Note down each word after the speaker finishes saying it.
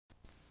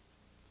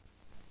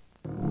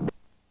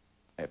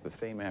the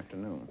same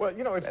afternoon. Well,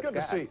 you know, it's good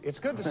to see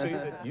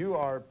that you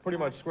are pretty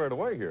much squared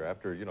away here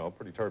after, you know, a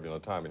pretty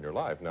turbulent time in your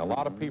life. Now, a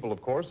lot of people,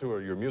 of course, who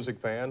are your music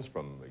fans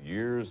from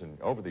years and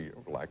over the,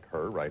 like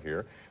her right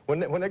here, when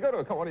they go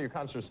to one of your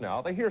concerts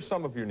now, they hear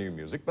some of your new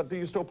music, but do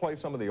you still play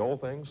some of the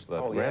old things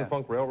that Grand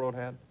Funk Railroad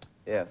had?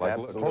 Yes, like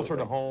absolutely. Closer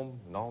to Home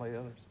and all the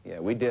others? Yeah,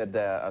 we did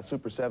a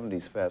Super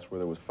 70s Fest where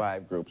there was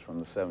 5 groups from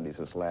the 70s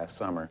this last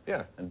summer.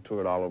 Yeah. And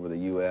toured all over the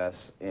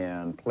U.S.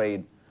 and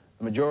played.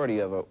 The majority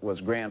of it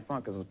was Grand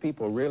Funk because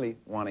people really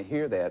want to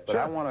hear that. But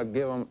I want to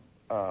give them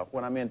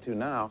what I'm into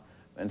now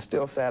and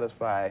still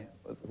satisfy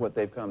what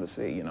they've come to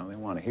see. You know, they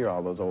want to hear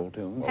all those old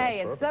tunes. Hey,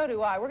 and so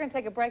do I. We're going to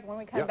take a break. When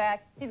we come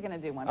back, he's going to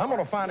do one. I'm going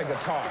to find a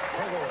guitar.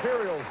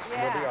 Imperials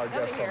will be our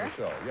guest on the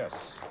show.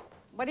 Yes.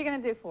 What are you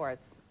going to do for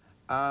us?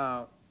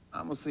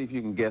 I'm going to see if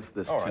you can guess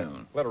this all tune.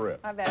 Right. Let her rip.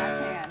 I bet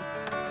I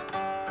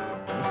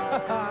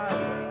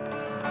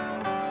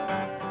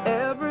can.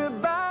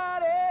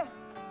 Everybody,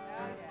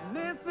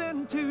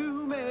 listen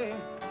to me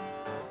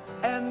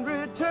and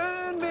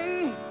return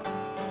me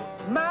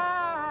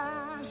my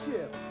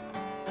ship.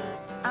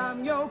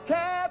 I'm your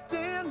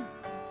captain,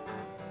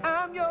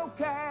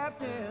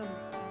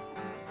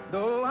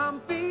 though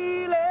I'm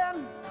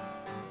feeling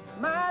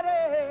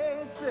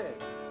mighty sick.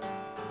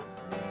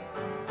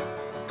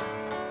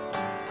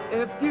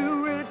 If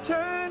you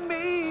return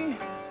me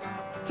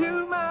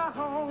to my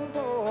home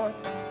port,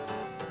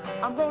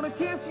 I'm gonna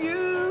kiss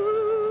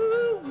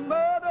you,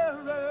 Mother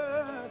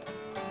Earth.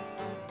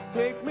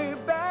 Take me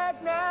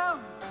back now,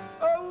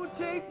 oh,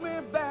 take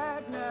me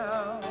back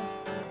now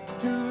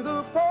to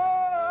the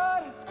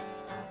port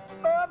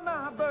of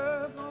my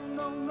birth. Oh,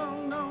 no,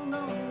 no, no, no,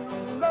 no,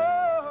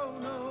 no,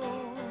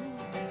 no.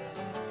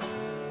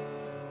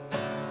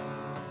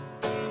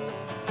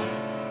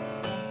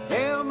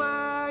 Am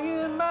I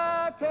in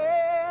my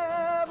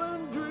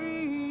cabin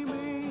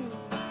dreaming,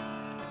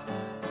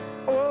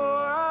 or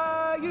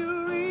are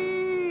you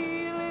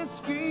really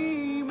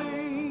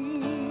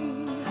screaming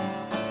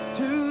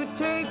to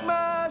take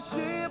my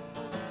ship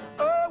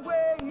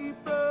away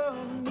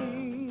from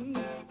me?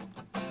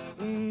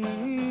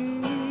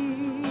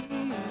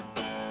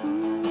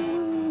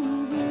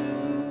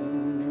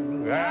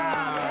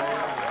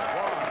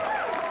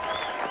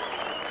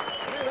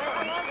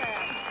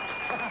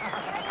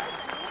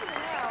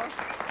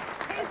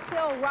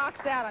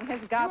 Rocks out on his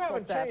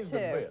gospel stuff, changed too. a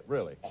bit,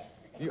 really.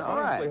 You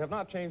honestly have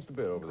not changed a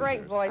bit over the years.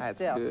 Great voice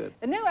still. Good.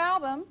 The new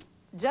album,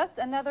 Just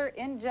Another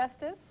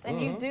Injustice,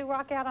 and you do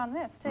rock out on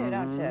this, too,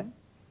 don't you?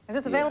 Is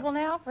this available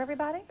now for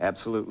everybody?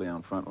 Absolutely,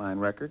 on Frontline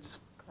Records.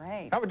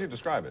 Great. How would you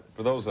describe it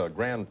for those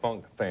Grand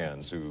Funk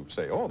fans who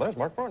say, oh, that's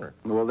Mark Farner?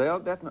 Well, they'll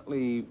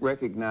definitely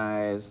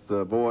recognize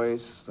the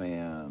voice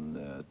and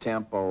the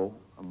tempo,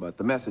 but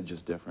the message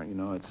is different. You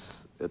know,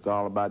 it's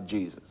all about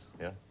Jesus.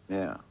 Yeah?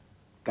 Yeah.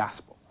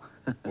 Gospel.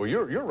 Well,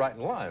 you're right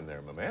in line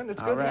there, my man.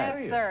 It's good to see you.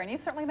 Yes, sir, and you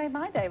certainly made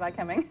my day by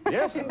coming.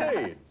 Yes,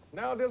 indeed.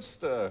 Now,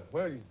 just,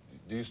 well,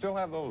 do you still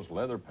have those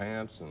leather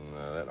pants and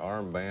that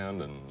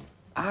armband and...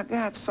 I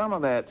got some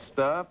of that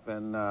stuff,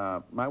 and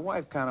my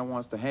wife kind of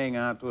wants to hang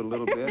on to it a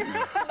little bit and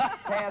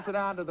pass it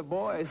on to the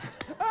boys.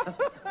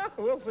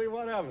 We'll see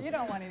what happens. You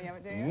don't want any of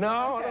it, do you?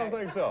 No, I don't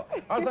think so.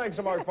 Our thanks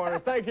to Mark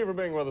Farner. Thank you for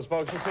being with us,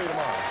 folks. We'll see you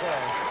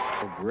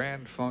tomorrow.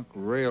 Grand Funk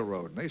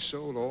Railroad, and they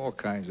sold all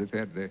kinds. I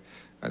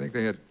think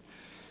they had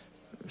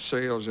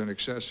sales in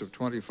excess of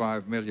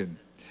 25 million.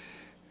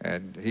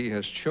 And he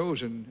has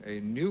chosen a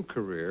new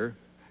career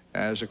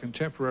as a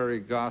contemporary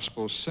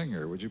gospel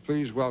singer. Would you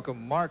please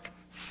welcome Mark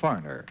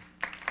Farner.